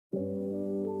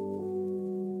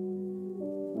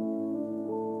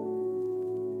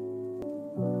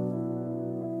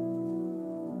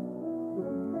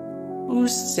Who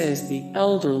says the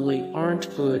elderly aren't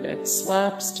good at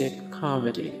slapstick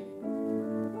comedy?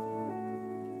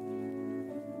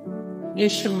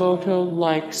 Nishimoto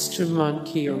likes to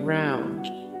monkey around.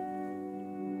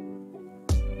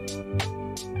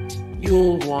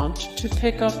 You'll want to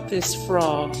pick up this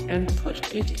frog and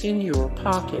put it in your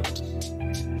pocket.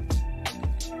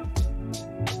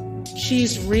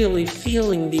 She's really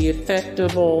feeling the effect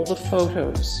of all the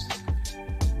photos.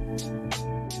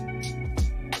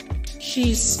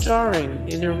 She's starring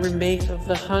in a remake of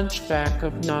the Hunchback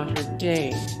of Notre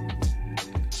Dame.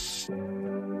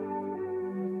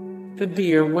 The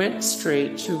beer went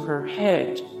straight to her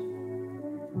head.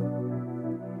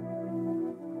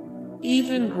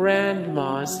 Even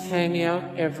grandmas hang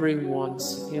out every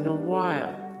once in a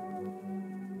while.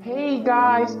 Hey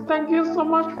guys, thank you so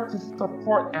much for the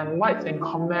support and likes and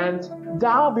comments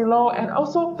down below, and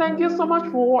also thank you so much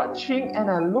for watching, and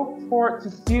I look forward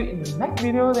to see you in the next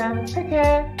video. Then take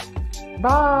care,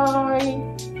 bye.